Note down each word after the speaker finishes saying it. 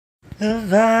The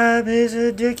vibe is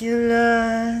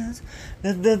ridiculous.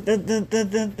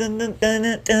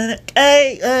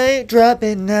 Hey, hey, drop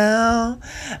it now.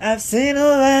 I've seen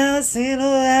around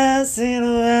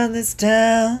this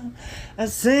town. I've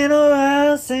seen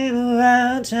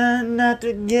around, trying not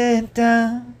to get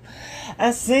down.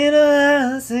 I've seen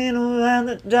around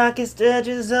the darkest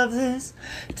edges of this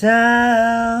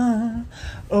town.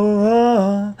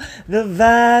 Oh, the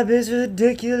vibe is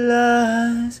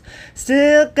ridiculous.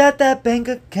 Still got that bank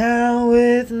account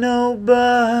with no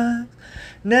bucks.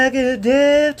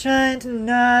 Negative, trying to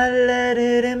not let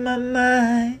it in my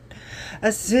mind.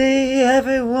 I see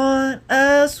everyone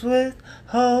else with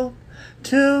hope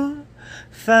to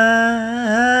find.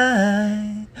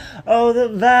 Oh, the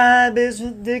vibe is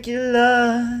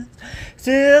ridiculous.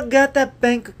 Still got that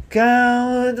bank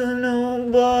account with no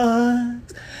bucks.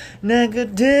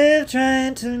 Negative,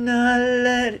 trying to not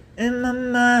let it in my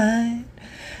mind.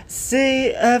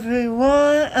 See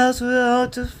everyone else with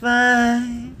hope to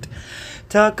find.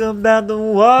 Talk about the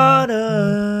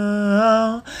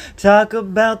water. Talk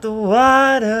about the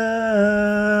water.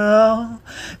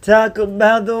 Talk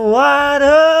about the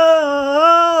water.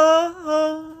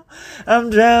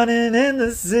 I'm drowning in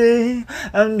the sea.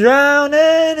 I'm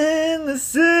drowning in the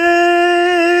sea.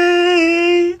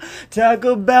 Talk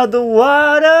about the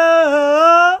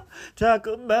water. Talk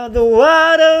about the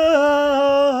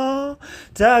water.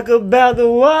 Talk about the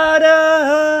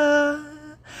water.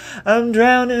 I'm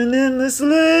drowning in the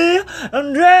sleep.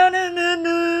 I'm drowning in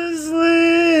the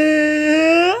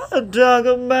sleep. Talk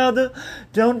about the,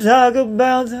 don't talk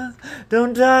about the,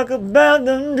 don't talk about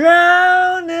them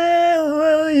drowning.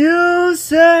 Will you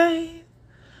save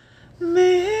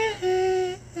me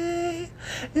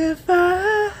if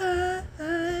I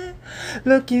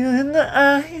look you in the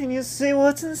eye and you see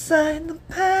what's inside the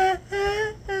pain?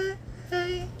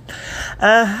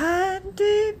 I hide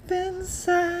deep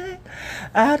inside.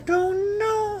 I don't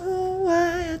know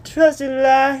why I trust your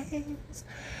lies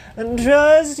and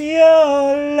trust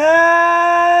your lies.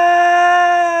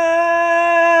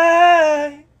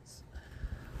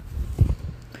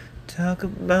 Talk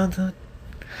about the,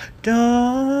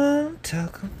 don't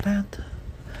talk about the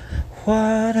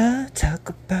water. Talk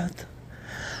about the,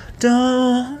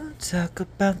 don't talk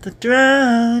about the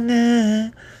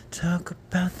drowning. Talk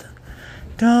about the,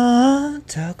 don't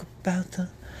talk about the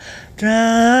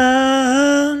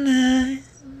drowning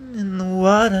in the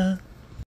water.